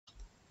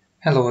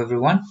Hello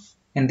everyone.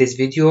 In this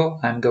video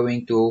I'm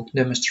going to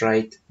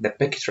demonstrate the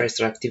packet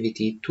tracer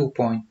activity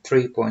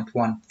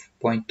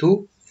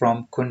 2.3.1.2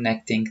 from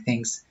Connecting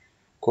Things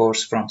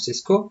course from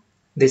Cisco.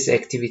 This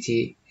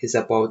activity is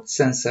about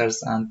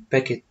sensors and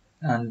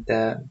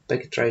the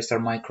packet tracer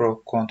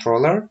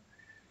microcontroller,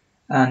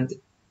 and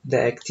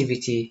the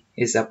activity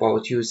is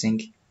about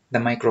using the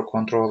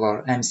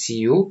microcontroller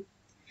MCU.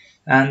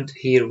 And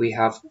here we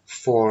have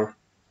four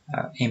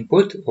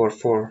input or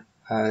four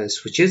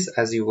switches,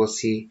 as you will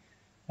see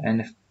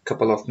in a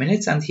couple of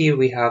minutes, and here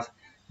we have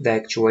the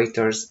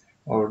actuators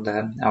or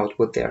the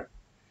output there.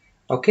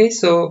 Okay,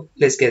 so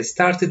let's get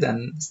started,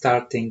 and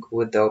starting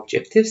with the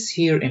objectives.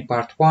 Here in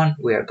part 1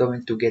 we are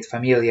going to get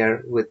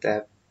familiar with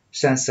the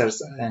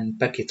sensors and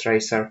packet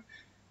tracer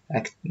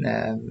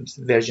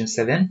version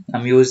 7.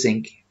 I'm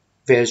using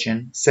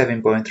version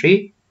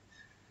 7.3.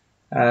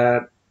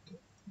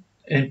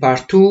 In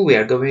part 2 we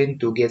are going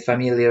to get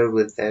familiar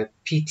with the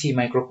PT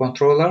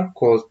microcontroller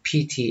called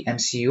PT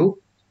MCU.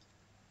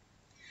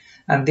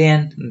 And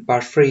then in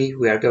part 3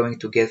 we are going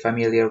to get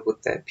familiar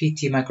with the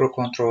PT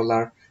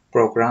microcontroller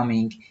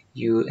programming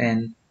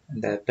in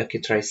the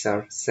packet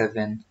tracer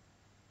 7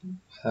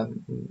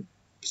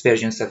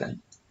 version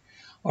 7.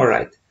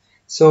 Alright,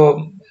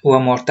 so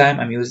one more time,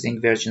 I'm using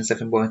version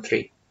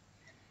 7.3.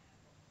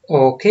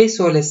 Okay,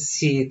 so let's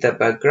see the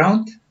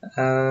background.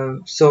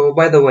 So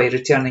by the way,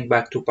 returning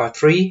back to part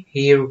 3,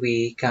 here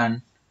we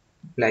can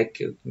write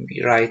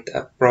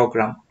a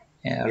program,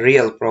 a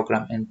real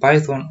program in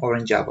Python or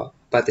in Java.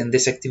 But in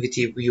this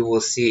activity, you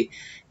will see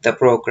the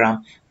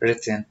program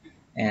written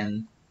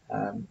in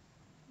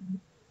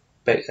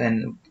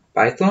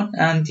Python,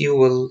 and you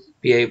will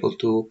be able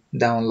to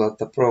download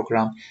the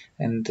program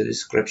in the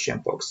description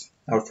box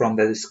or from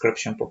the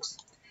description box.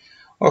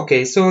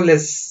 Okay, so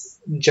let's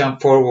jump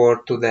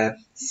forward to the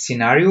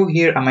scenario.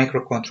 Here, a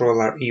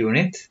microcontroller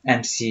unit,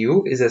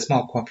 MCU, is a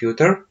small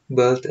computer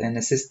built in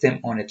a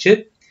system on a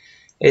chip.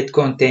 It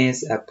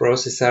contains a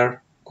processor,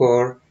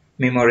 core,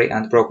 memory,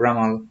 and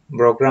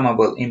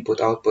programmable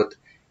input-output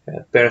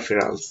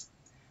peripherals.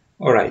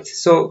 Alright,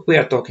 so we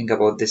are talking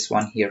about this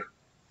one here.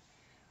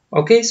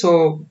 Okay,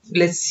 so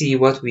let's see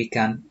what we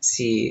can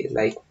see,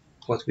 like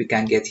what we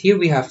can get here.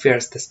 We have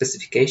first the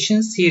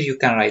specifications. Here you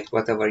can write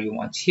whatever you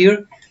want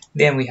here.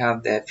 Then we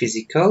have the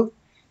physical.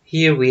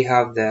 Here we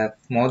have the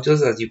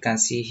modules. As you can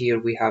see here,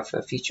 we have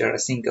a feature a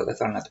single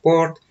Ethernet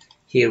port.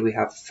 Here we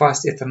have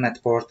fast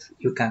Ethernet port.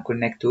 You can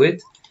connect to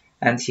it.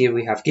 And here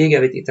we have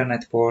gigabit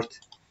Ethernet port.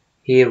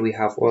 Here we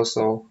have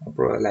also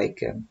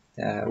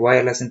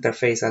wireless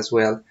interface as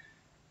well.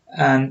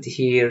 And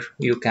here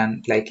you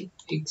can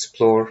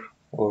explore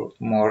or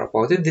more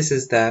about it. This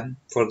is the,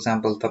 for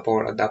example, the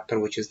power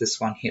adapter, which is this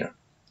one here.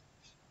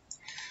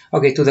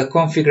 Okay, to the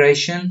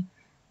configuration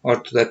or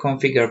to the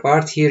configure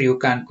part, here you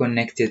can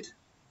connect it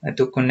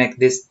to connect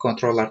this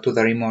controller to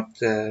the remote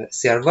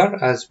server,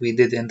 as we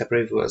did in the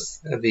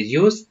previous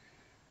videos.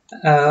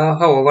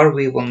 However,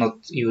 we will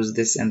not use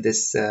this in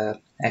this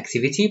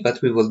activity,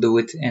 but we will do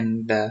it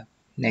in the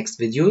next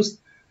videos.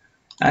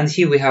 And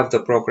here we have the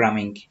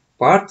programming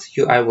part.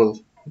 I will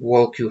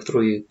walk you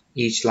through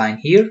each line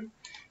here.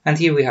 And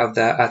here we have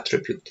the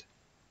attribute.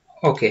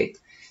 Okay,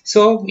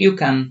 so you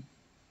can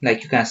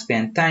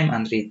spend time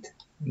and read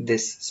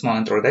this small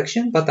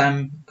introduction, but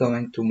I'm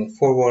going to move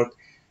forward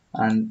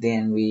and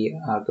then we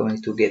are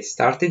going to get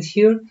started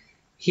here.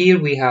 Here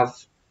we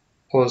have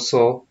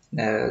also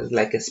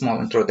a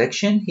small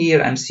introduction. Here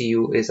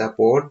MCU is a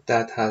board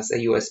that has a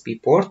USB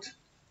port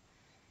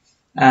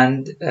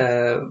and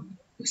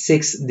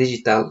 6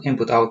 digital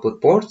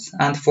input-output ports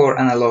and 4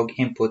 analog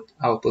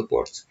input-output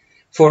ports.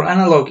 For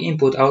analog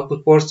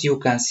input-output ports, you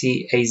can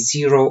see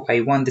A0,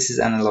 A1, this is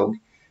analog.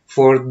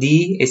 For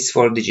D, it's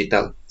for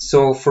digital.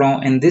 So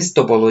in this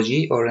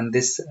topology or in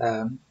this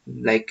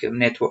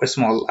network,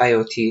 small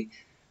IoT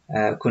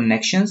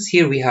connections,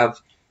 here we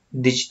have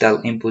digital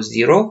input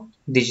 0,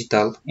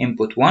 digital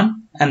input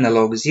 1,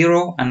 analog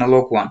 0,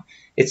 analog 1.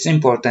 It's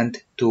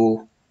important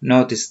to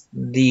notice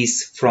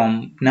these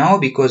from now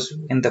because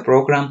in the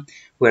program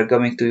we're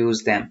going to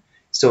use them.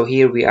 So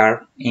here we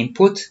are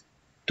input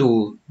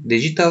to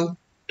digital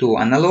to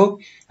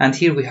analog, and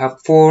here we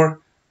have 4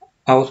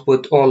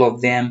 output. All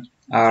of them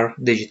are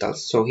digital.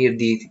 So here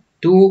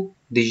D2,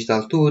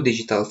 digital 2,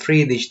 digital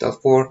 3, digital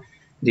 4,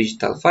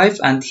 digital 5,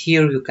 and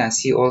here you can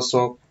see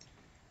also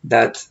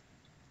that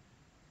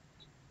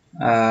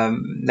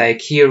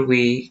here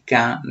we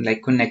can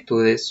connect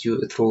to this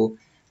through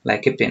a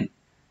pin.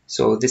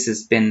 So this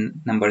is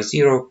pin number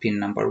 0, pin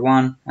number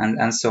 1,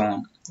 and so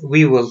on.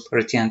 We will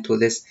return to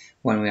this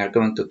when we are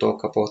going to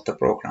talk about the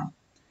program.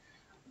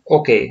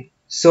 Okay,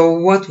 so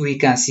what we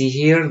can see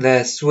here,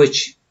 the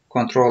switch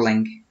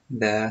controlling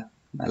the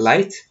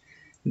light,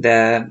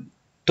 the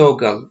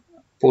toggle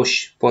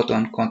push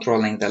button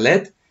controlling the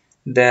LED,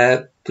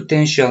 the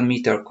potential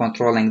meter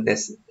controlling the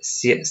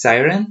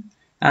siren,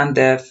 and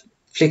the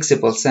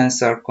flexible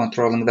sensor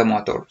controlling the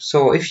motor.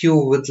 So if you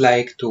would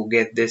like to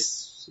get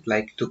this,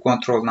 to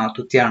control now,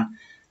 to turn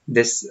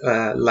this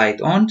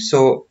light on,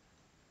 so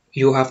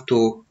you have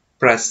to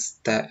press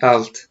the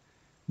Alt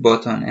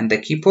button in the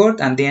keyboard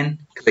and then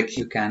click.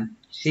 You can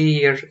see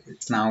here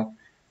it's now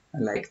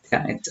like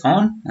it's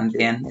on and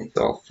then it's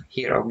off.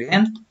 Here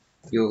again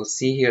you will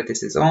see here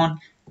this is on.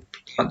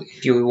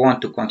 If you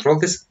want to control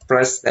this,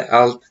 press the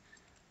Alt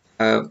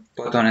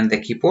button in the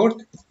keyboard.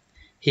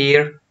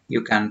 Here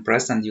you can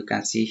press and you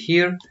can see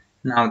here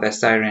now the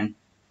siren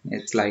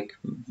is like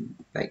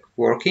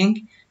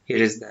working.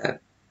 Here is the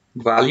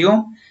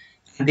value.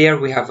 There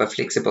we have a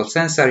flexible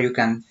sensor. You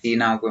can see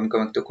now I'm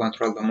going to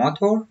control the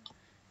motor.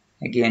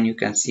 Again, you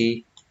can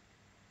see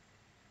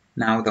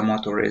now the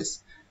motor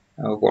is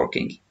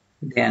working.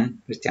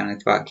 Then return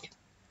it back.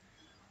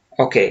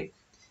 Okay,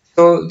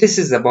 so this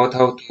is about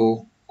how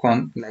to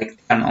turn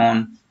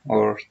on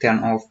or turn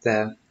off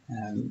the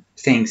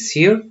things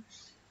here.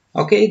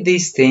 Okay,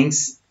 these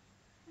things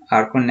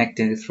are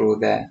connected through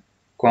the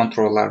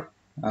controller,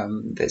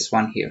 this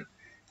one here.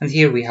 And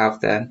here we have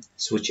the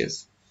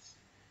switches.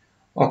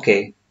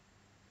 Okay.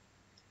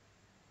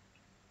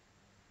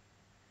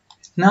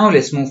 Now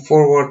let's move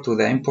forward to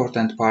the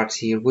important part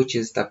here, which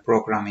is the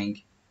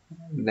programming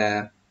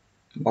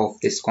of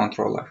this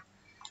controller.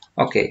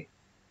 Okay,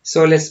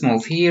 so let's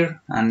move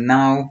here, and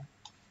now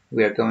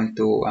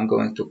I'm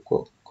going to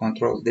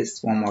control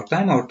this one more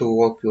time, or to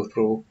walk you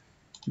through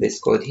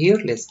this code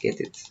here. Let's get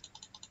it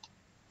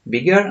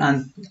bigger,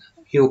 and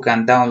you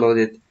can download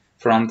it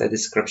from the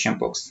description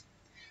box.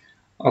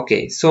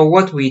 Okay, so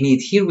what we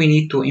need here, we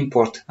need to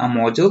import a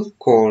module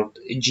called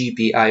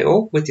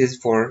GPIO, which is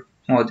for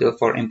module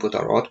for input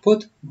or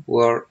output,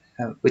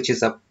 which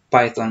is a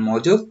Python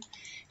module.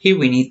 Here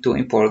we need to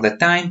import the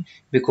time,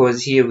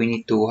 because here we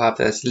need to have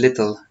a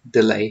little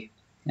delay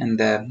in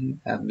the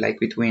like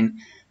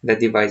between the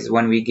devices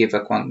when we give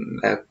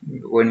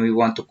when we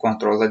want to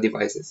control the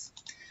devices.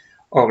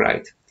 All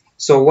right.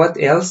 So what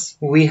else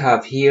we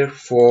have here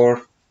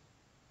for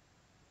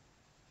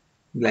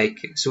like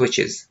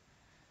switches?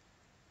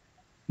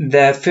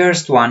 The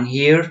first one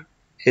here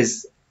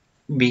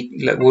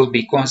will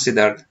be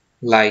considered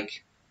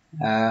like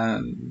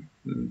a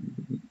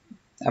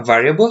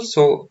variable.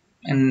 So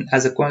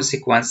as a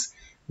consequence,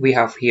 we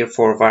have here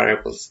 4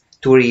 variables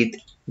to read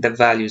the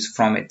values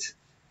from it,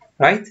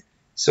 right?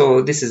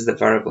 So this is the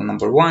variable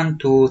number 1,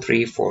 2,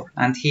 3, 4,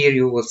 and here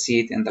you will see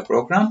it in the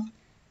program.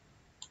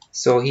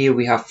 So here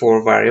we have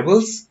 4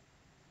 variables: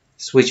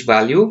 switch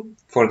value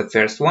for the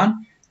first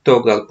one,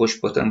 toggle push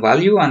button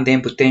value, and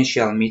then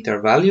potential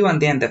meter value,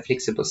 and then the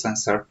flexible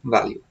sensor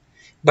value.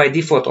 By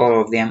default,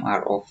 all of them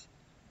are off.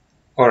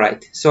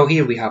 Alright, so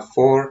here we have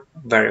 4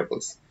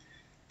 variables.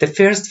 The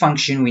first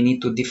function we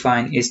need to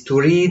define is to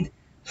read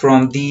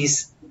from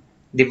these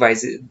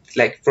devices,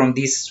 like from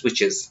these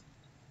switches.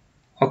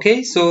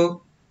 Okay,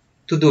 so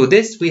to do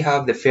this, we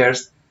have the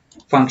first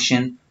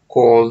function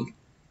called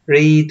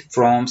read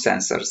from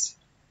sensors.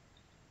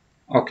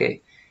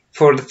 Okay,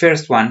 for the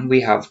first one,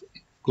 we have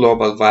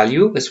global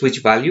value, a switch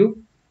value.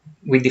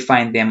 We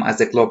define them as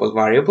the global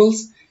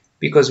variables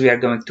because we are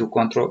going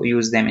to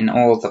use them in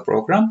all the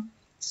program.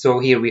 So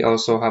here we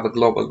also have a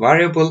global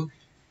variable,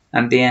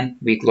 and then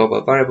we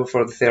global variable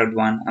for the third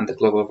one and the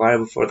global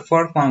variable for the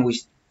fourth one,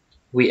 which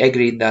we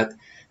agreed that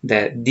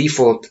the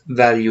default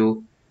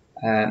value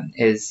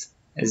is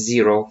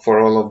 0 for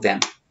all of them.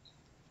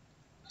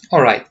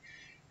 All right.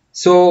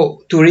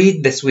 So to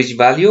read the switch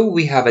value,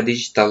 we have a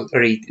digital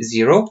read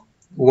 0.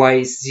 Why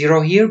is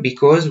 0 here?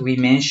 Because we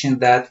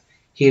mentioned that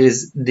here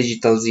is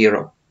digital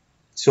 0.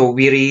 So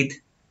we read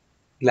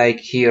like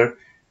here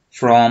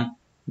from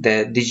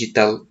the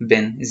digital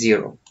bin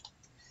 0.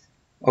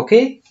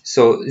 Okay,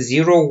 so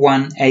 0,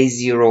 1,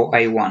 A0,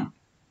 I1.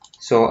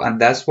 So, and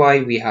that's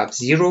why we have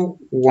 0,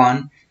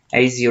 1,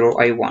 A0,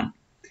 I1.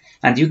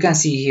 And you can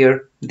see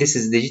here, this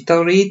is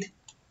digital read,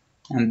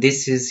 and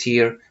this is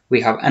here,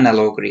 we have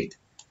analog read.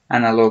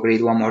 Analog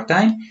read one more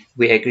time.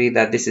 We agree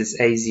that this is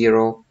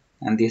A0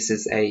 and this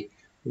is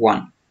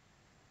A1.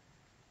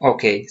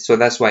 Okay, so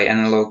that's why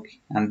analog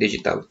and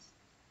digital.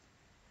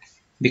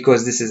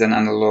 Because this is an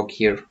analog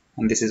here,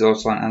 and this is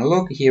also an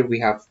analog. Here we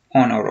have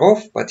on or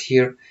off, but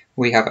here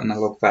we have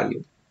analog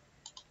value.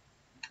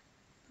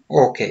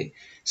 Okay,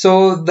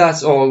 so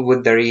that's all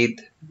with the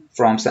read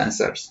from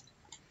sensors.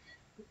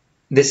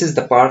 This is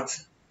the part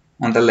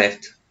on the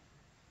left.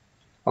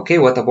 Okay,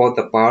 what about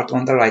the part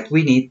on the right?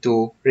 We need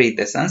to read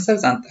the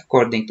sensors, and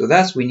according to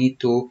that, we need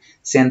to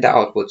send the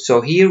output.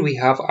 So here we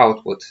have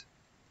output.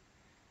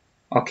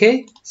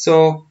 Okay,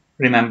 so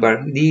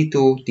remember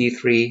D2,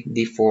 D3,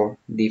 D4,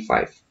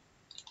 D5.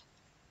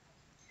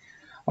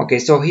 Okay,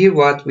 so here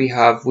what we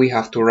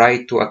have to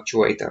write to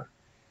actuator.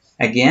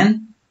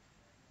 Again,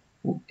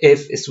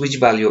 if a switch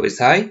value is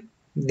high,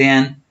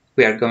 then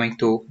we are going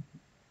to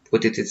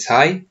put it as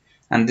high,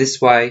 and this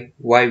is why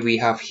we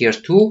have here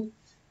 2,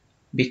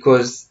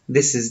 because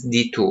this is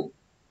D2.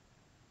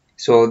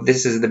 So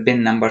this is the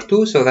bin number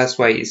 2, so that's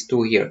why it's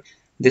 2 here.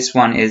 This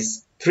one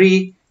is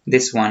 3,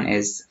 this one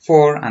is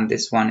 4, and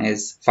this one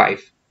is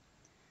 5.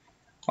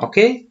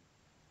 Okay.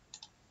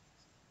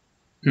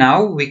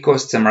 Now we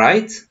custom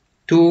write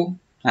 2,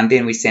 and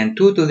then we send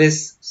 2 to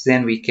this,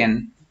 then we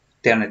can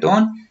turn it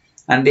on.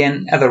 And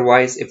then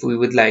otherwise, if we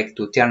would like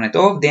to turn it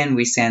off, then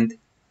we send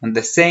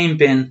the same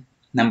pin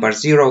number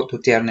 0 to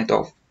turn it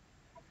off.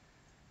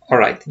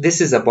 Alright,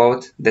 this is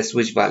about the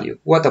switch value.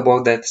 What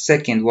about the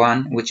second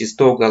one, which is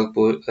toggle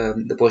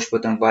the push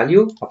button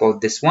value?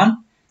 About this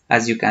one,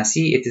 as you can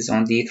see, it is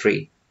on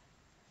D3.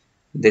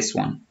 This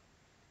one.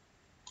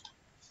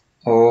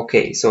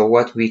 Okay, so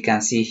what we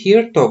can see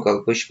here,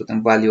 toggle push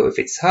button value, if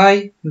it's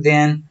high,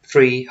 then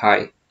 3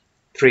 high.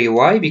 3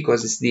 why?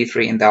 Because it's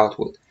D3 in the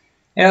output.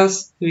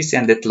 Else, we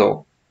send it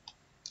low.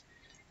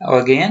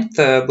 Again,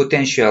 the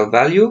potential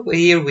value,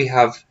 here we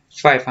have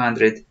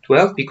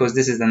 512 because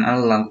this is an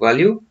analog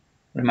value.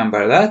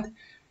 Remember that.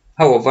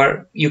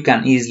 However, you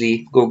can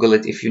easily Google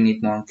it if you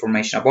need more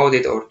information about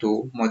it or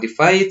to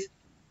modify it.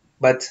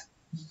 But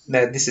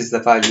this is the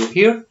value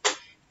here.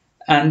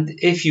 And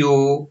if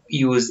you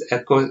use a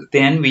code,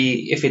 then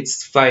if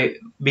it's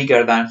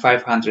bigger than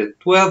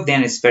 512,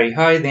 then it's very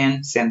high,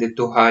 then send it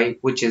to high,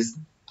 which is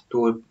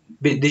to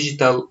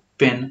digital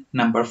pin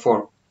number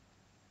 4.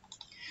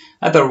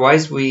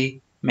 Otherwise,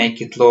 we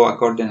make it low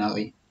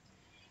accordingly.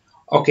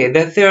 Okay,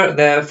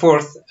 the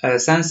fourth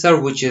sensor,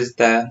 which is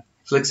the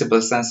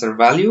flexible sensor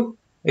value,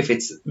 if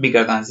it's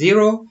bigger than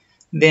 0,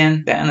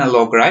 then the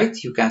analog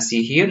write, you can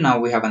see here, now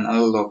we have an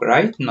analog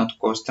write, not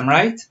custom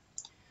write.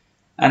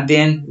 And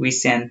then we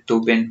send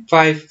to pin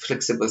 5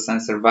 flexible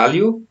sensor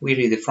value. We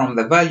read it from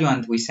the value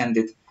and we send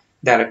it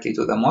directly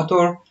to the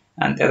motor.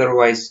 And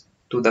otherwise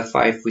to the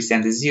 5 we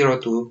send a 0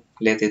 to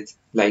let it,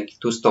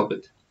 to stop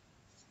it.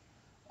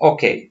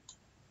 Okay.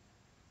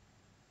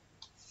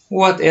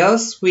 What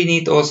else? We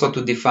need also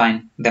to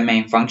define the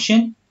main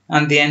function.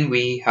 And then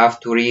we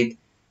have to read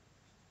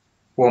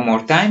one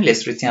more time.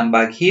 Let's return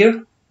back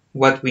here.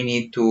 What we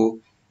need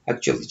to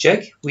actually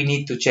check. We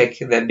need to check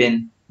the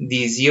pin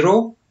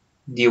D0,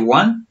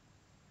 D1,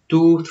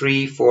 2,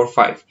 3, 4,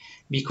 5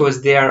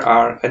 because there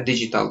are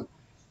digital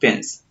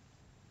pins.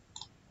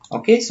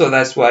 Okay, so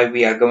that's why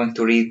we are going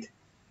to read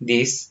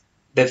this.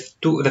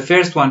 The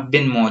first one,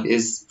 pin mode,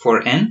 is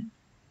for in,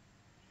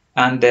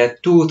 and the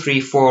 2, 3,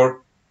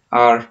 4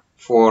 are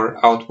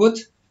for output.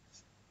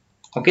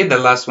 Okay, the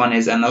last one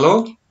is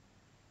analog.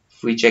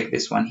 If we check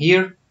this one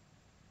here,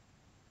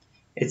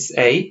 it's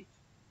A,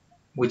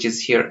 which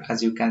is here,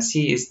 as you can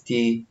see, is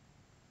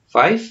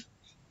D5.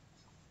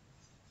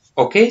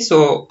 Okay,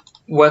 so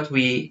what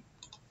we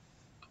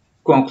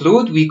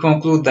conclude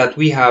that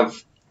we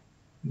have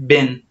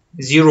pin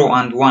 0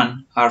 and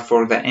 1 are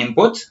for the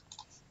input,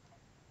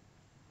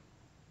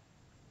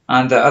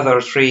 and the other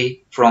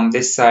 3 from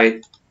this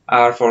side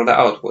are for the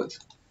output,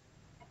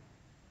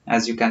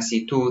 as you can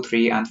see, 2,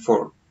 3, and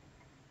 4.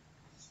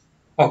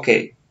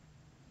 Okay.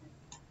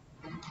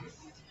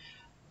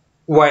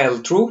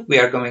 While true, we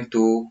are going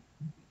to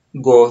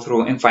go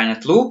through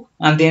infinite loop,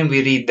 and then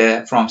we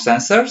read from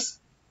sensors.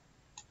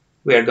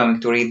 We are going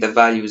to read the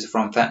values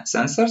from the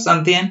sensors,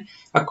 and then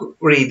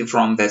read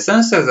from the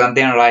sensors, and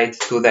then write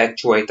to the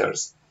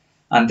actuators.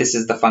 And this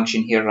is the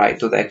function here, write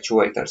to the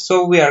actuators.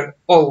 So we are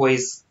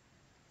always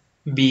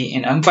be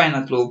in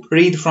infinite loop,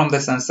 read from the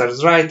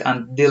sensors, write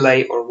and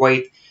delay or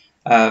wait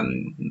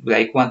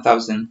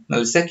 1000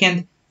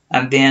 milliseconds,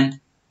 and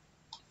then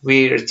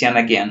we return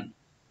again.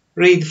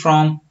 Read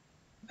from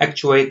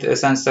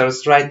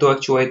sensors, write to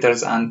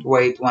actuators, and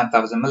wait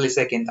 1000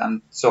 milliseconds,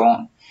 and so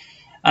on.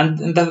 And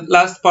the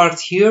last part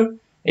here,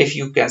 if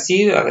you can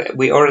see,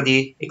 we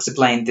already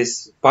explained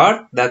this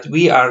part, that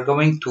we are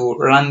going to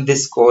run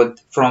this code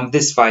from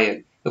this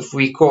file. If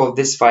we call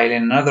this file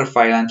in another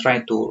file and try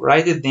to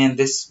write it, then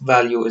this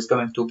value is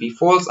going to be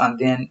false, and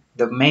then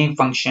the main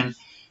function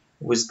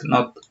was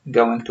not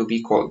going to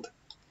be called.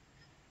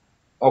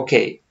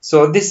 Okay,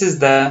 so this is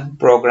the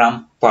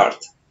program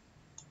part.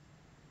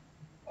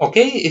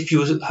 Okay, if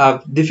you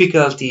have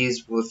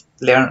difficulties with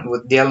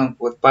dealing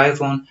with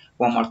Python,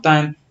 one more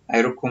time,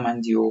 I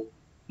recommend you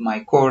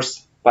my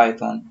course,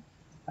 Python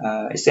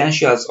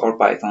Essentials or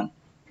Python.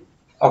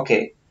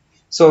 Okay,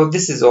 so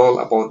this is all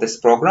about this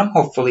program.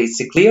 Hopefully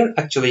it's clear.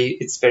 Actually,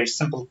 it's very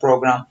simple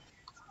program.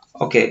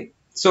 Okay,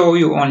 so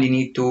you only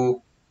need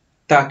to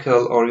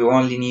tackle, or you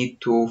only need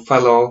to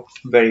follow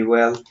very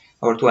well,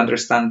 or to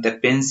understand the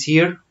pins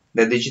here,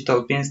 the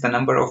digital pins, the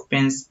number of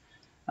pins,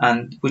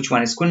 and which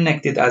one is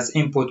connected as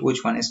input,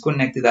 which one is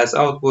connected as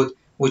output,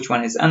 which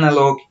one is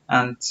analog,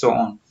 and so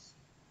on.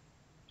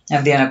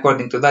 And then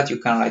according to that, you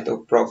can write a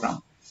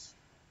program.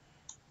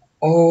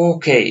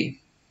 Okay.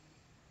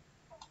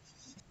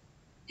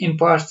 In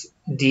part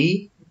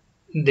D,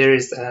 there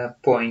is a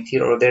point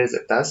here, or there is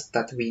a task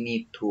that we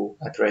need to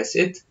address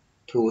it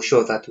to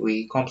show that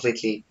we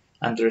completely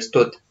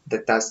understood the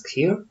task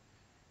here.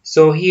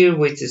 So here,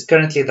 which is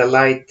currently the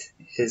light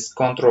is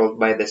controlled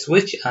by the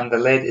switch and the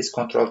LED is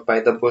controlled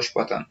by the push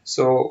button.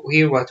 So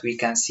here what we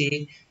can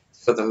see,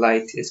 so the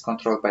light is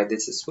controlled by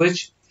this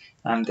switch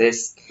and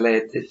this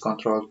LED is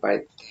controlled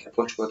by the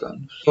push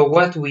button. So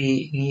what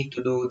we need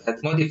to do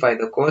is modify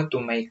the code to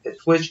make the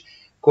switch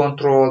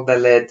control the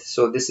LED.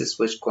 So this is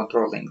switch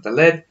controlling the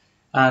LED,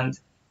 and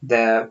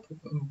the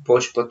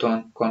push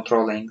button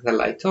controlling the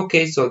light.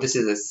 Okay, so this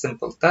is a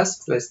simple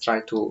task. Let's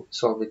try to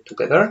solve it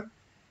together.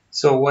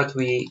 So what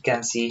we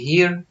can see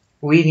here,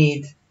 we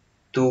need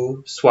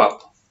to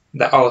swap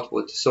the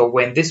output. So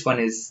when this one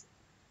is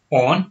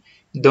on,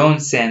 don't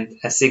send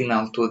a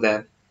signal to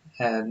the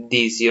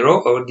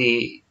D0 or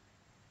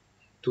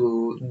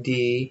to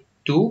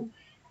D2.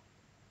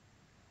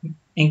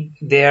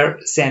 There,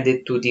 send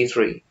it to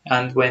D3.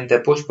 And when the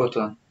push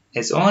button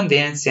is on,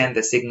 then send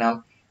the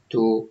signal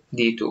to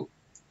D2.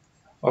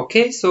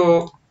 Okay,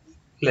 so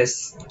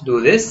let's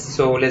do this.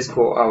 So let's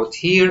go out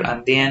here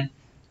and then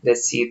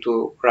let's see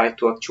to write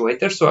to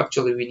actuator. So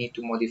actually we need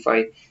to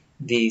modify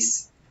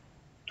these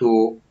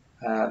two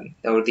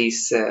or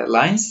these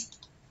lines.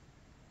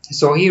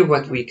 So here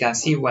what we can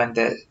see when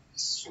the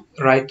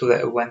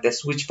when the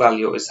switch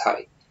value is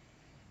high.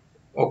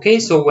 Okay,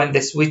 so when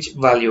the switch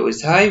value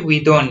is high,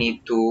 we don't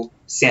need to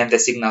send the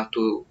signal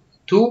to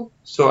 2.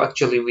 So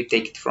actually we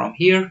take it from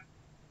here.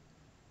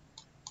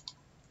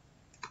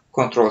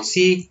 Control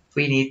C,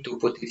 we need to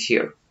put it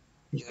here.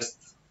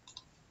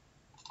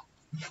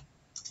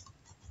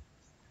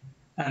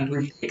 And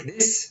we take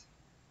this,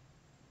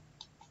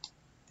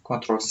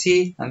 Control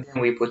C, and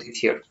then we put it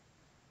here.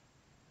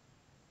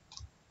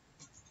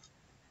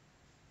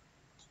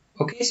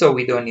 Okay, so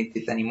we don't need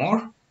it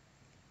anymore.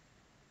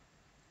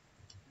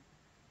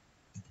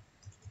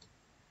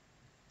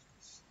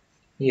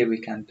 Here we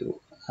can do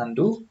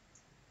undo,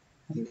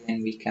 and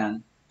then we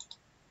can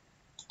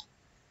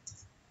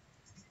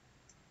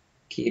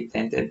keep the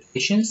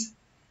indentations.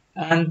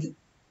 And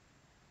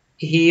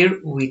here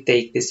we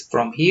take this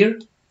from here,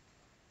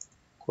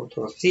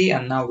 Control C,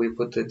 and now we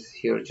put it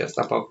here just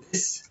above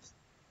this.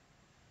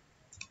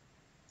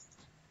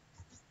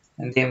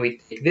 And then we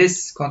take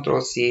this, Control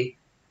C,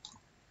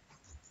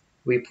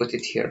 we put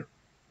it here.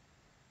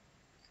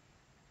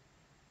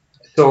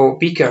 So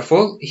be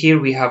careful, here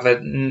we have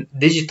a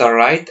digital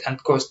write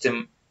and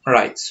custom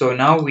write. So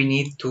now we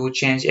need to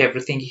change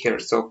everything here.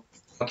 So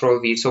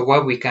Control V. So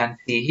what we can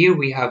see here,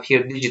 we have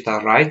here digital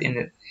write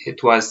and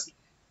it was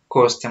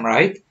custom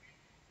write.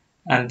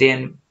 And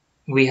then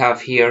we have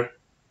here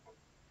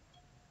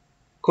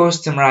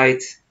custom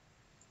write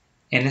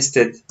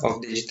instead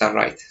of digital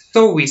write.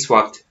 So we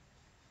swapped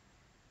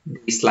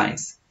these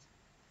lines.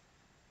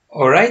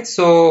 Alright,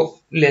 so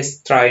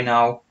let's try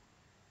now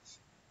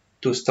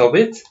to stop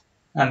it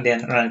and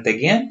then run it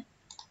again.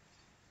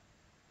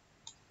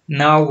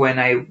 Now when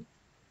I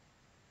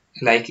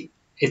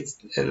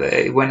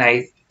when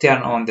I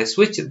turn on the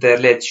switch, the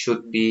LED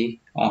should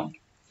be on.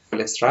 So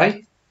let's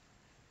try.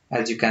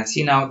 As you can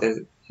see now,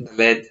 the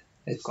LED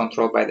is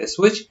controlled by the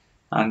switch,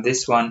 and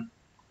this one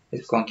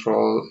is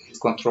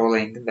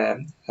controlling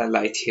the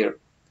light here.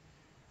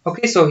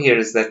 Okay, so here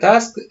is the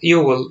task.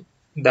 You will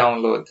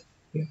download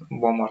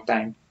one more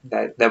time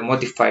the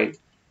modified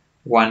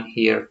one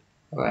here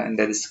in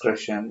the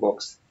description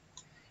box.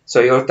 So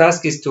your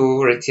task is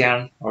to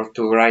return or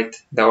to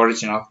write the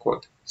original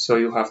code. So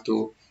you have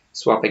to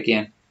swap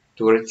again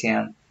to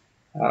return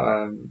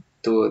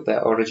to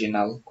the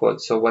original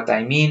code. So what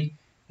I mean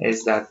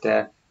is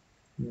that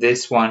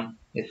this one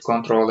is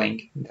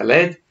controlling the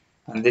LED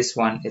and this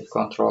one is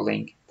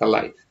controlling the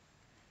light.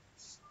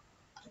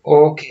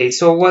 Okay,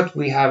 so what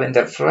we have in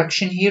the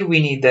fraction here,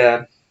 we need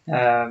the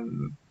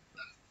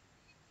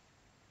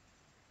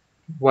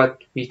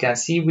what we can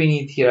see, we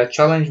need here a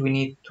challenge. We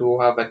need to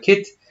have a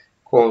kit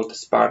called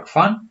Spark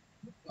Fun.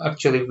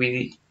 Actually,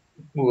 we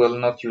will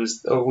not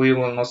use, or we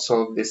will not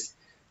solve this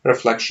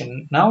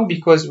reflection now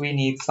because we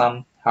need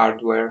some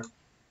hardware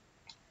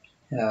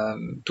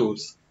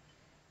tools.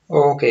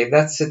 Okay,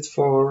 that's it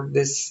for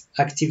this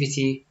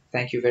activity.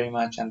 Thank you very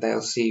much, and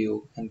I'll see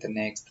you in the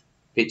next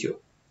video.